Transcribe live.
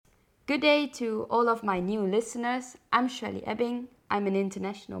Good day to all of my new listeners. I'm Xueli Ebbing. I'm an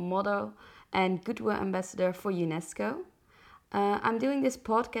international model and goodwill ambassador for UNESCO. I'm doing this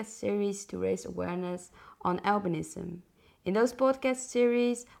podcast series to raise awareness on albinism. In those podcast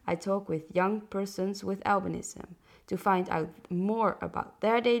series, I talk with young persons with albinism to find out more about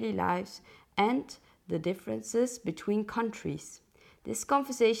their daily lives and the differences between countries. This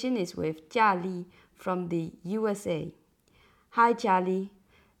conversation is with Jia Li from the USA. Hi, Jia Li.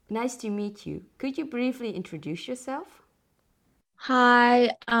 Nice to meet you. Could you briefly introduce yourself?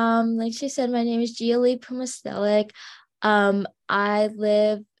 Hi, like she said, my name is Jia Li. I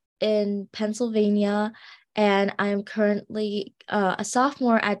live in Pennsylvania and I'm currently a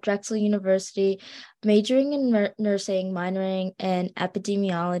sophomore at Drexel University, majoring in nursing, minoring in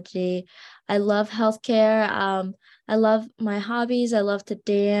epidemiology. I love healthcare. I love my hobbies. I love to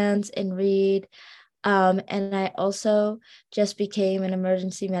dance and read. And I also just became an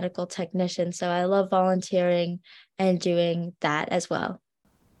emergency medical technician. So I love volunteering and doing that as well.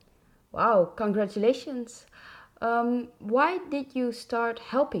 Wow, congratulations. Why did you start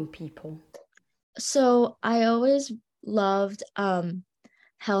helping people? So I always loved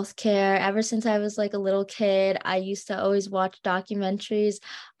healthcare. Ever since I was like a little kid, I used to always watch documentaries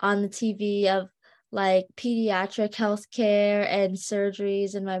on the TV of like pediatric healthcare and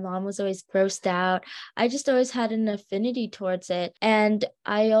surgeries, and my mom was always grossed out. I just always had an affinity towards it. And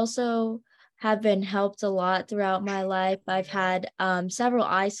I also have been helped a lot throughout my life. I've had several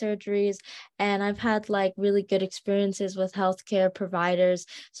eye surgeries and I've had like really good experiences with healthcare providers.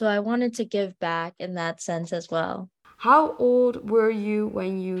 So I wanted to give back in that sense as well. How old were you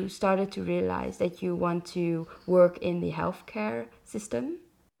when you started to realize that you want to work in the healthcare system?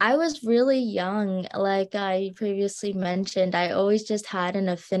 I was really young, like I previously mentioned. I always just had an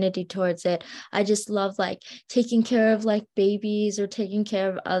affinity towards it. I just love like taking care of like babies or taking care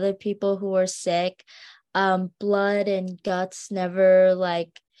of other people who are sick. Blood and guts never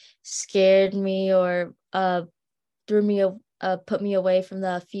like scared me or threw me put me away from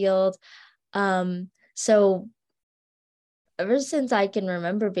the field. So ever since I can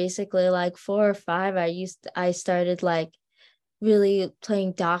remember, basically like 4 or 5, I started like really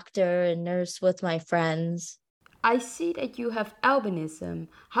playing doctor and nurse with my friends. I see that you have albinism.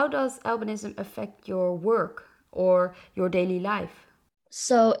 How does albinism affect your work or your daily life?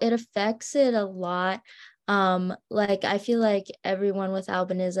 So it affects it a lot. Like I feel like everyone with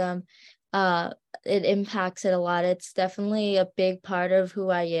albinism, uh, it impacts it a lot. It's definitely a big part of who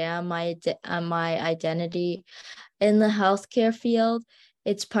I am, my identity. In the healthcare field,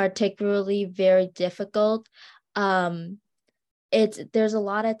 it's particularly very difficult. Um, there's a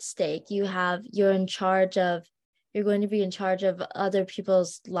lot at stake. You're going to be in charge of other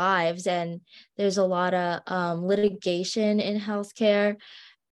people's lives, and there's a lot of litigation in healthcare.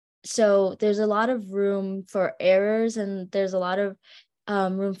 So there's a lot of room for errors, and there's a lot of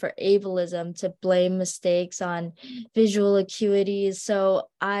room for ableism to blame mistakes on visual acuities. So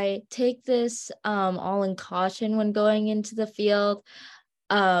I take this all in caution when going into the field.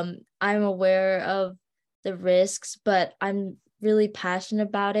 I'm aware of the risks, but I'm really passionate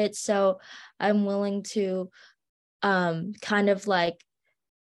about it. So I'm willing to kind of like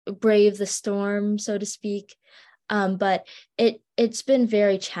brave the storm, so to speak. But it's been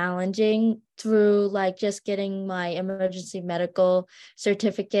very challenging through like just getting my emergency medical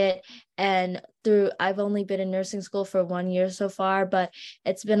certificate, and through I've only been in nursing school for 1 year so far, but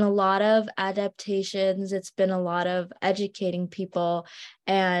it's been a lot of adaptations. It's been a lot of educating people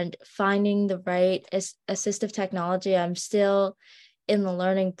and finding the right assistive technology. I'm still in the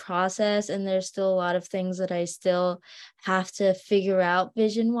learning process, and there's still a lot of things that I still have to figure out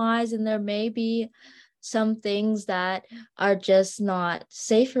vision wise, and there may be some things that are just not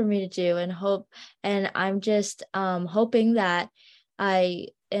safe for me to do, and I'm just hoping that I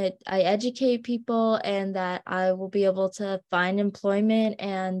educate people and that I will be able to find employment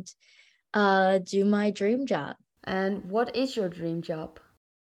and do my dream job. And what is your dream job?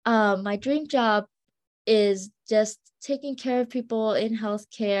 My dream job is just taking care of people in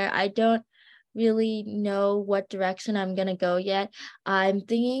healthcare. I don't really know what direction I'm gonna go yet. I'm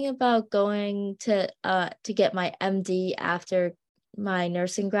thinking about going to get my MD after my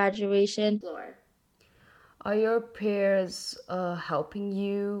nursing graduation. Are your peers helping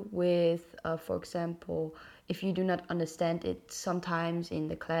you with, for example, if you do not understand it sometimes in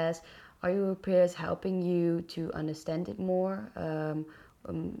the class, are your peers helping you to understand it more?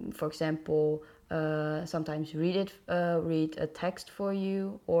 For example, sometimes read a text for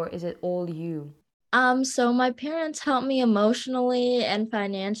you, or is it all you? So my parents help me emotionally and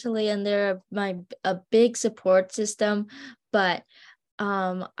financially, and they're a big support system, but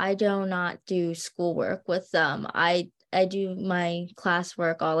I do not do schoolwork with them. I do my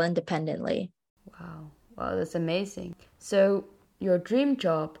classwork all independently. Wow, wow, that's amazing. So, your dream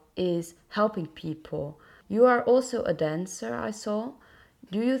job is helping people. You are also a dancer, I saw.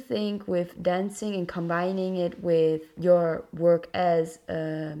 Do you think with dancing and combining it with your work as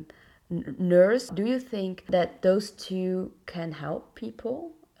a nurse, do you think that those two can help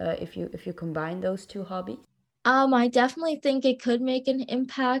people if you combine those two hobbies? I definitely think it could make an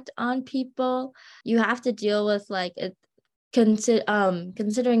impact on people. You have to deal with like it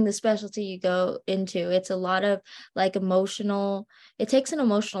considering the specialty you go into, it's a lot of like emotional, it takes an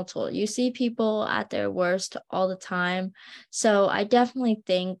emotional toll. You see people at their worst all the time. So I definitely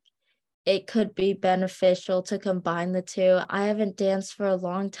think it could be beneficial to combine the two. I haven't danced for a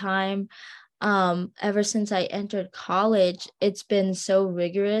long time. Ever since I entered college, it's been so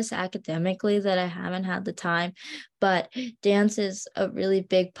rigorous academically that I haven't had the time. But dance is a really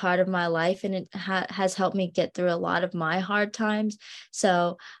big part of my life, and it has helped me get through a lot of my hard times.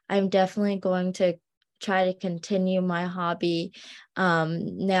 So I'm definitely going to try to continue my hobby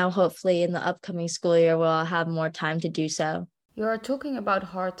now, hopefully in the upcoming school year where I'll have more time to do so. You are talking about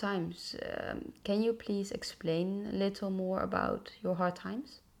hard times. Can you please explain a little more about your hard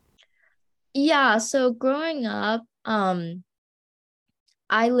times? Yeah, so growing up, I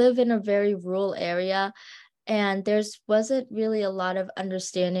live in a very rural area, and there's wasn't really a lot of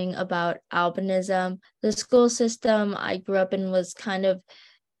understanding about albinism. The school system I grew up in was kind of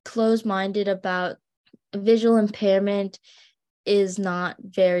closed-minded about visual impairment is not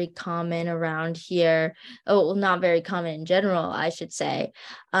very common around here. Oh, well, not very common in general, I should say.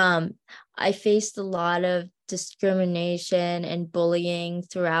 Um, I faced a lot of discrimination and bullying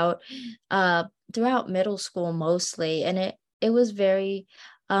uh throughout middle school mostly, and it was very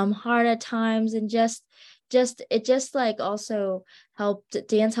hard at times, and just like also helped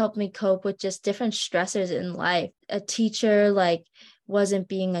dance helped me cope with just different stressors in life. A teacher like wasn't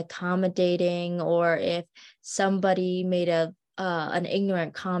being accommodating, or if somebody made an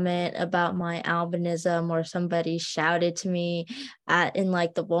ignorant comment about my albinism, or somebody shouted to me at in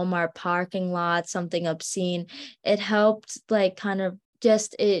like the Walmart parking lot something obscene, it helped like kind of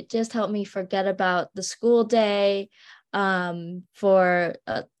just helped me forget about the school day for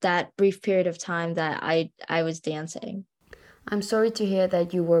that brief period of time that I was dancing. I'm sorry to hear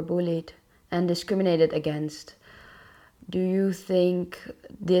that you were bullied and discriminated against. Do you think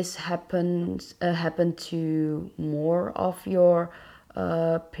this happened to more of your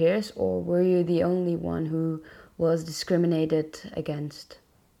peers, or were you the only one who was discriminated against?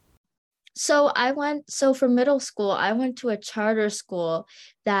 So for middle school, I went to a charter school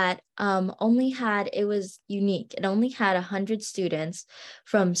that only had, it was unique. It only had 100 students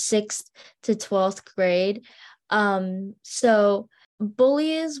from 6th to 12th grade. So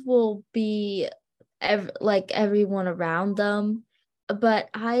bullies will be like everyone around them, but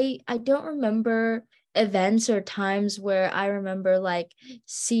I don't remember events or times where I remember like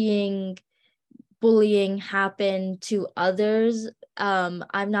seeing bullying happen to others. I'm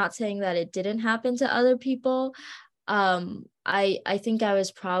not saying that it didn't happen to other people. I think I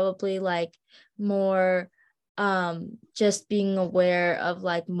was probably like more just being aware of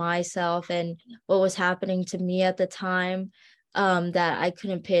like myself and what was happening to me at the time, that I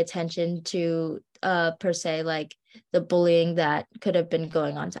couldn't pay attention to per se like the bullying that could have been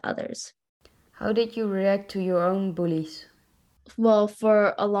going on to others. How did you react to your own bullies? Well,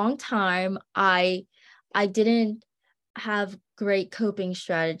 for a long time, I didn't have great coping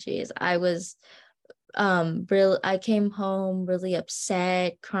strategies. I came home really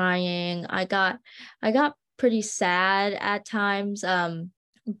upset, crying. I got pretty sad at times.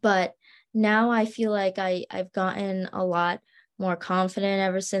 But now I feel like I've gotten a lot more confident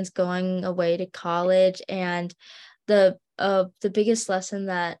ever since going away to college. And the biggest lesson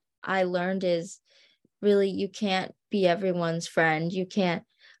that I learned is really you can't be everyone's friend. You can't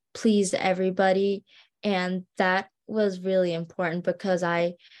please everybody. And that was really important because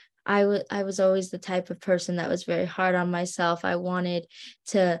I was always the type of person that was very hard on myself. I wanted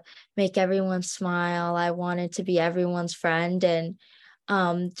to make everyone smile. I wanted to be everyone's friend. And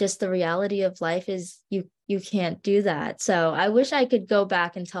just the reality of life is you can't do that. So I wish I could go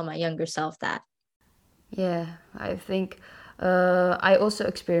back and tell my younger self that. Yeah, I think I also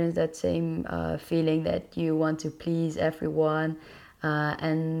experienced that same feeling that you want to please everyone.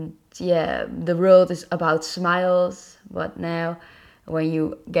 And yeah, the world is about smiles, but now when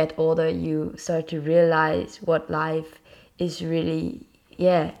you get older, you start to realize what life is really,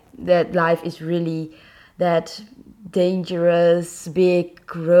 yeah, that life is really that dangerous, big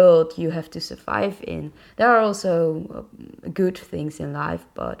world you have to survive in. There are also good things in life,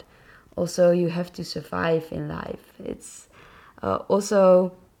 but also you have to survive in life. It's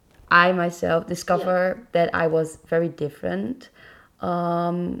also, I myself discovered that I was very different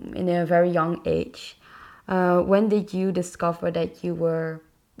in a very young age. When did you discover that you were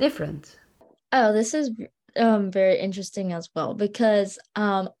different? Oh, this is very interesting as well because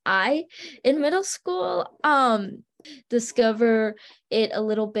I in middle school discover it a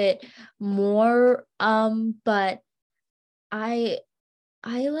little bit more but I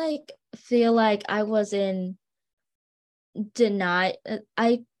I like feel like I was in deny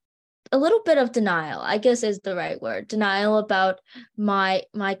I a little bit of denial, I guess is the right word. Denial about my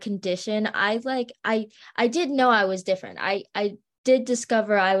condition. I did know I was different. I did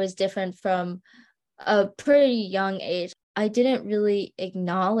discover I was different from a pretty young age. I didn't really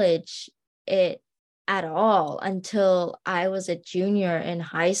acknowledge it at all until I was a junior in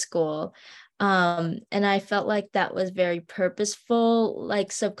high school. And I felt like that was very purposeful,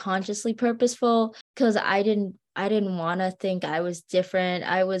 like subconsciously purposeful, because I didn't want to think I was different.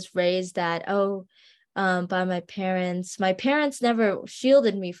 I was raised that, by my parents. My parents never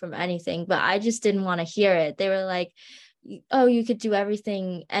shielded me from anything, but I just didn't want to hear it. They were like, oh, you could do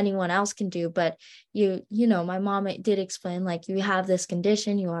everything anyone else can do, but my mom did explain, like, you have this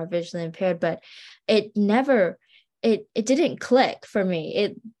condition, you are visually impaired, but it never it didn't click for me.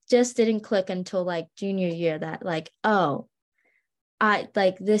 It just didn't click until like junior year that, like, oh, I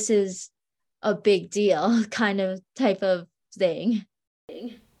like this is a big deal kind of type of thing.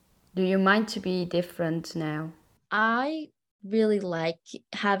 Do you mind to be different now? I really like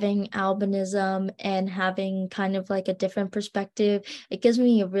having albinism and having kind of like a different perspective. It gives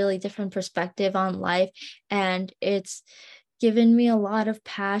me a really different perspective on life, and it's given me a lot of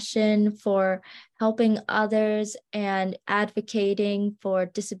passion for helping others and advocating for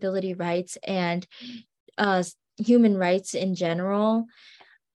disability rights and uh, human rights in general.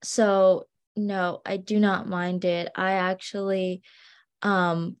 So, no, I do not mind it. I actually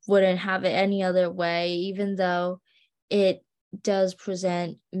wouldn't have it any other way, even though it does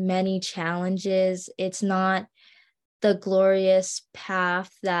present many challenges. It's not the glorious path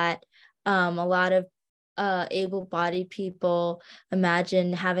that a lot of able-bodied people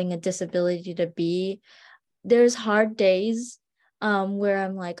imagine having a disability to be. There's hard days where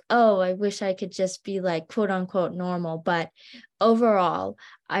I'm like, oh, I wish I could just be like quote unquote normal. But overall,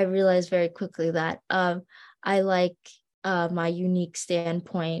 I realized very quickly that I like my unique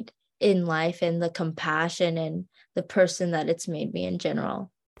standpoint in life and the compassion and the person that it's made me in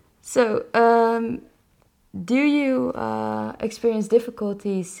general. So, do you experience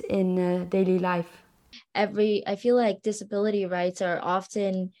difficulties in daily life? I feel like disability rights are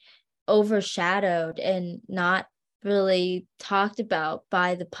often overshadowed and not really talked about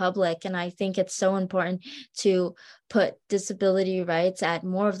by the public, and I think it's so important to put disability rights at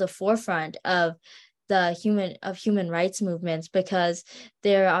more of the forefront of human rights movements, because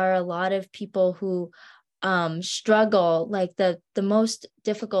there are a lot of people who struggle. Like the most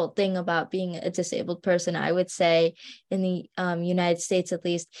difficult thing about being a disabled person, I would say, in the United States at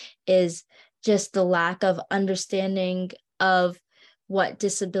least, is just the lack of understanding of what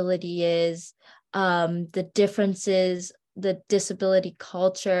disability is, the differences, the disability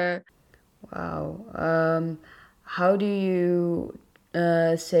culture. Wow. How do you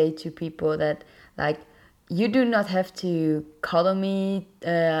say to people that, like, you do not have to cuddle me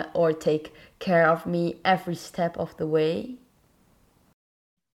or take care of me every step of the way?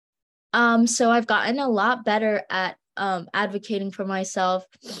 So I've gotten a lot better at advocating for myself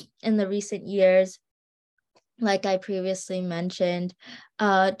in the recent years, like I previously mentioned.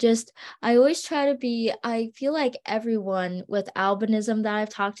 Just I always try to be, I feel like everyone with albinism that I've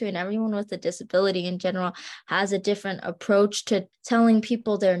talked to and everyone with a disability in general has a different approach to telling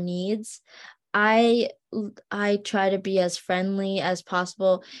people their needs. I I try to be as friendly as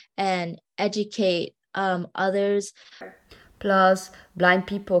possible and educate others. Plus, blind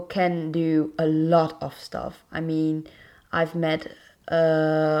people can do a lot of stuff. I mean, I've met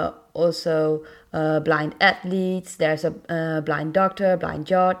also blind athletes, there's a blind doctor, blind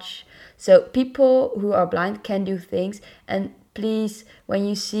judge. So, people who are blind can do things. And please, when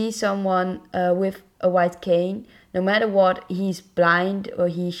you see someone with a white cane, no matter what, he's blind or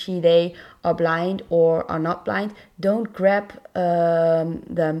he, she, they are blind or are not blind, don't grab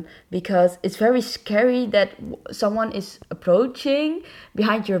them, because it's very scary that someone is approaching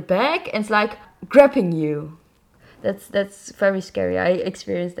behind your back and it's like grabbing you. That's very scary. I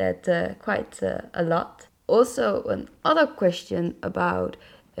experienced that quite a lot. Also, another question about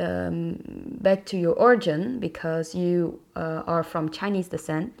back to your origin, because you are from Chinese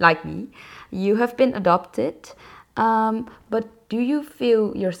descent, like me. You have been adopted, but do you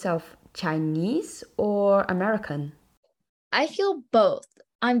feel yourself Chinese or American? I feel both.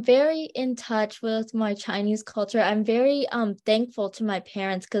 I'm very in touch with my Chinese culture. I'm very thankful to my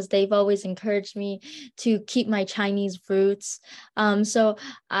parents because they've always encouraged me to keep my Chinese roots. So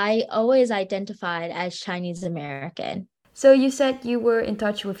I always identified as Chinese American. So you said you were in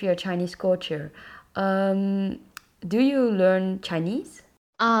touch with your Chinese culture. Um, do you learn Chinese?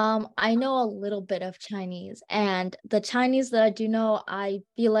 I know a little bit of Chinese, and the Chinese that I do know, I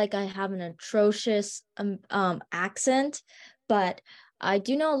feel like I have an atrocious accent, but I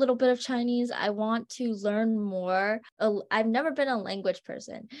do know a little bit of Chinese. I want to learn more. I've never been a language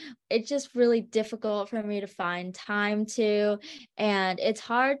person. It's just really difficult for me to find time to, and it's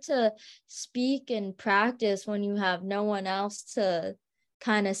hard to speak and practice when you have no one else to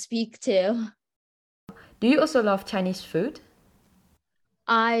kind of speak to. Do you also love Chinese food?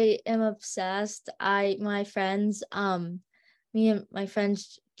 I am obsessed. Me and my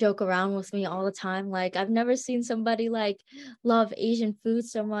friends joke around with me all the time. Like, I've never seen somebody like love Asian food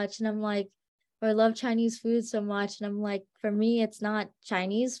so much. And I'm like, or love Chinese food so much. And I'm like, for me, it's not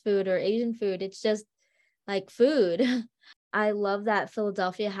Chinese food or Asian food. It's just like food. I love that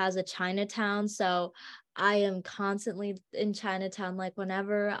Philadelphia has a Chinatown. So I am constantly in Chinatown. Like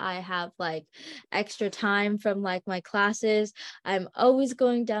whenever I have like extra time from like my classes, I'm always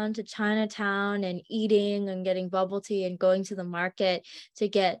going down to Chinatown and eating and getting bubble tea and going to the market to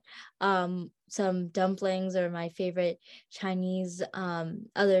get some dumplings or my favorite Chinese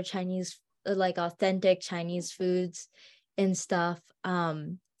other Chinese like authentic Chinese foods and stuff.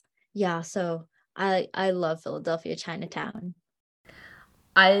 Yeah, so I love Philadelphia Chinatown.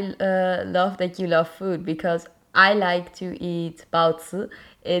 I love that you love food, because I like to eat baozi.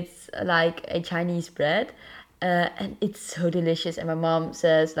 It's like a Chinese bread, and it's so delicious. And my mom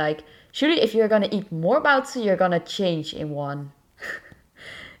says like, surely if you're gonna eat more baozi, you're gonna change in one.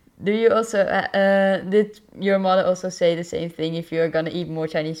 Do you also did your mother also say the same thing? If you're gonna eat more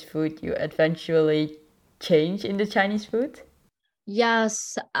Chinese food, you eventually change in the Chinese food?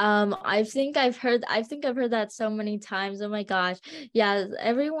 Yes, I think I've heard that so many times. Oh my gosh. Yeah,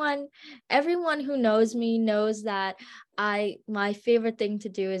 everyone who knows me knows that I my favorite thing to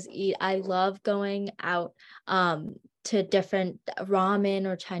do is eat. I love going out to different ramen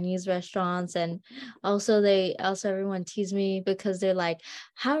or Chinese restaurants, and also everyone tease me because they're like,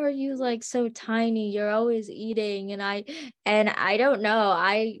 how are you like so tiny? You're always eating. And I don't know.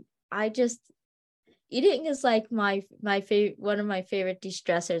 I just eating is like my favorite one of my favorite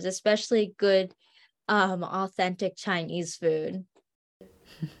de-stressors, especially good authentic Chinese food.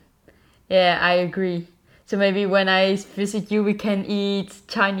 Yeah, I agree. So maybe when I visit you, we can eat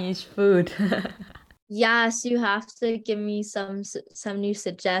Chinese food. Yes, you have to give me some new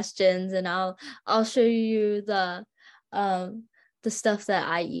suggestions, and I'll show you um the stuff that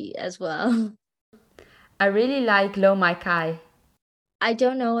I eat as well. I really like lo mai kai. I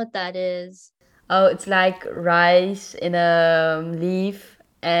don't know what that is. Oh, it's like rice in a leaf,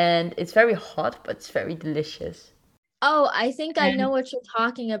 and it's very hot, but it's very delicious. Oh, I think I know And what you're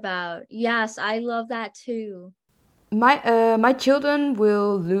talking about. Yes, I love that too. my children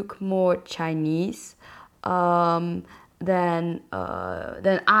will look more Chinese, um, than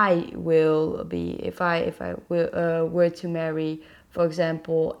I will be if I will were to marry, for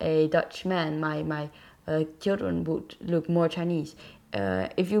example, a Dutch man. My children would look more Chinese.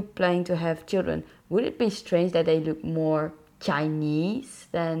 If you're planning to have children, would it be strange that they look more Chinese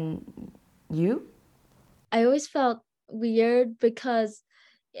than you? I always felt weird because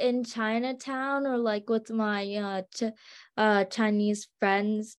in Chinatown or like with my Chinese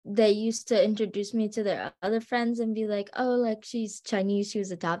friends, they used to introduce me to their other friends and be like, "Oh, like she's Chinese, she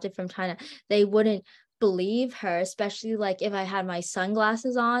was adopted from China." They wouldn't believe her, especially like if I had my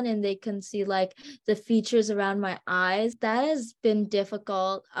sunglasses on and they can see like the features around my eyes. That has been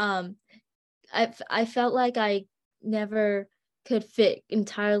difficult. I felt like I never could fit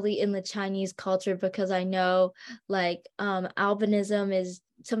entirely in the Chinese culture because I know like albinism is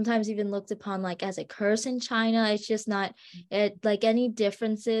sometimes even looked upon like as a curse in China. It's just not it like any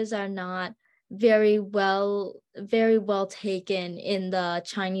differences are not very well taken in the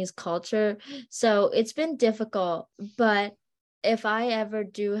Chinese culture. So it's been difficult, but if I ever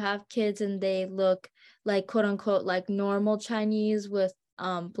do have kids and they look like quote unquote like normal Chinese with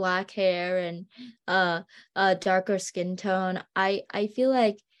black hair and a darker skin tone, I feel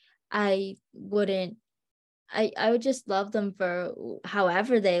like I wouldn't I would just love them for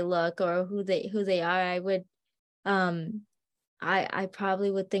however they look or who they are. Um I probably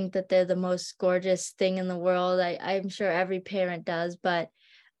would think that they're the most gorgeous thing in the world. I'm sure every parent does, but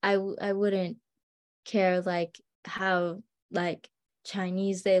I wouldn't care like how like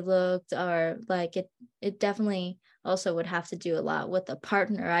Chinese they looked, or like it definitely also would have to do a lot with the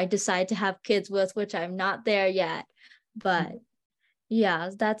partner I decide to have kids with, which I'm not there yet. But yeah,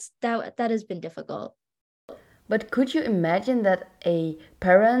 that has been difficult. But could you imagine that a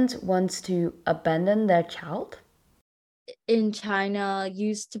parent wants to abandon their child? In China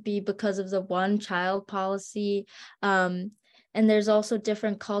used to be because of the one child policy. And there's also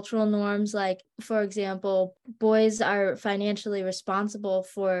different cultural norms. Like, for example, boys are financially responsible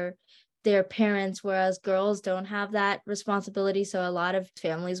for their parents, whereas girls don't have that responsibility. So a lot of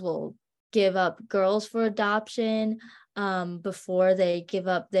families will give up girls for adoption before they give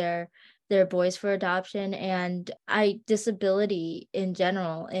up their boys for adoption. And disability in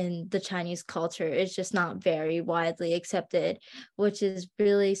general in the Chinese culture is just not very widely accepted, which is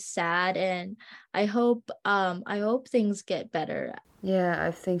really sad. And I hope things get better. Yeah, I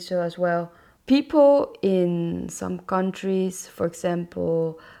think so as well. People in some countries, for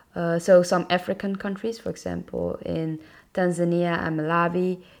example, so some African countries, for example, in Tanzania and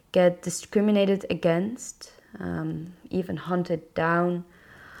Malawi, get discriminated against, even hunted down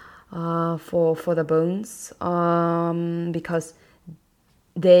for the bones, because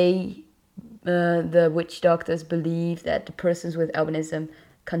they, the witch doctors, believe that the persons with albinism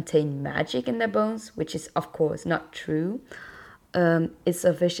contain magic in their bones, which is of course not true. It's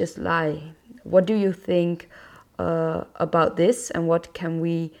a vicious lie. What do you think about this, and what can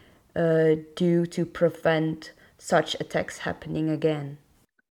we do to prevent such attacks happening again?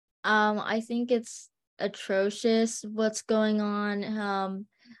 I think it's atrocious what's going on.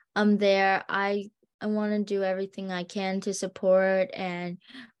 There. I want to do everything I can to support and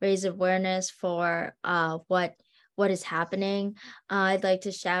raise awareness for what is happening. I'd like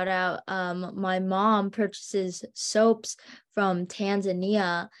to shout out my mom purchases soaps from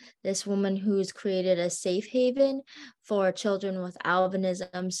Tanzania, this woman who's created a safe haven for children with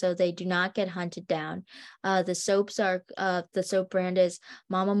albinism so they do not get hunted down. The soap brand is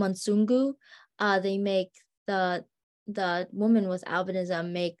Mama Mansungu. They make the woman with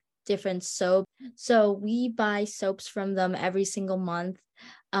albinism make different soap. So we buy soaps from them every single month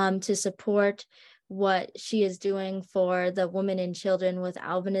to support what she is doing for the women and children with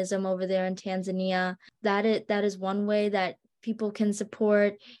albinism over there in Tanzania. That is one way that people can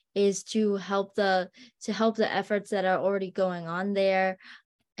support, is to help the efforts that are already going on there,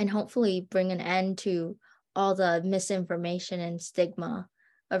 and hopefully bring an end to all the misinformation and stigma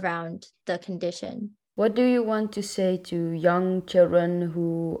around the condition. What do you want to say to young children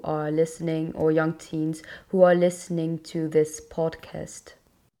who are listening, or young teens who are listening to this podcast?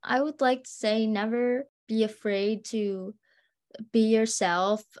 I would like to say never be afraid to be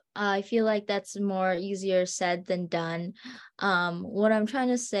yourself. I feel like that's more easier said than done. What I'm trying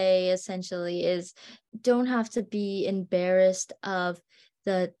to say essentially is don't have to be embarrassed of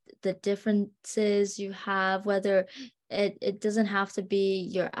the differences you have, whether it doesn't have to be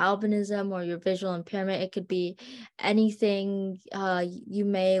your albinism or your visual impairment. It could be anything. You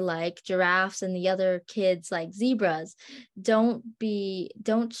may like giraffes and the other kids like zebras. Don't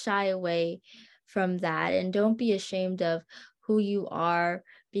shy away from that, and don't be ashamed of who you are,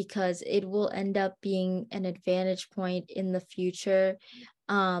 because it will end up being an advantage point in the future.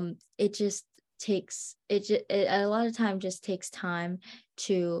 It just takes it a lot of time just takes time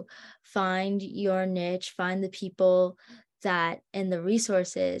to find your niche, find the people that and the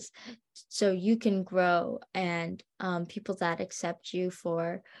resources so you can grow, and people that accept you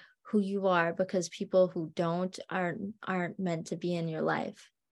for who you are, because people who don't aren't meant to be in your life.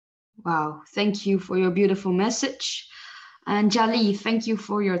 Wow, thank you for your beautiful message. And Jia Li, thank you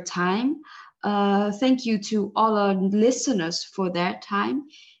for your time. Thank you to all our listeners for their time.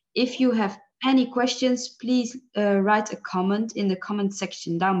 If you have any questions, please write a comment in the comment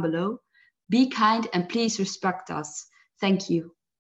section down below. Be kind and please respect us. Thank you.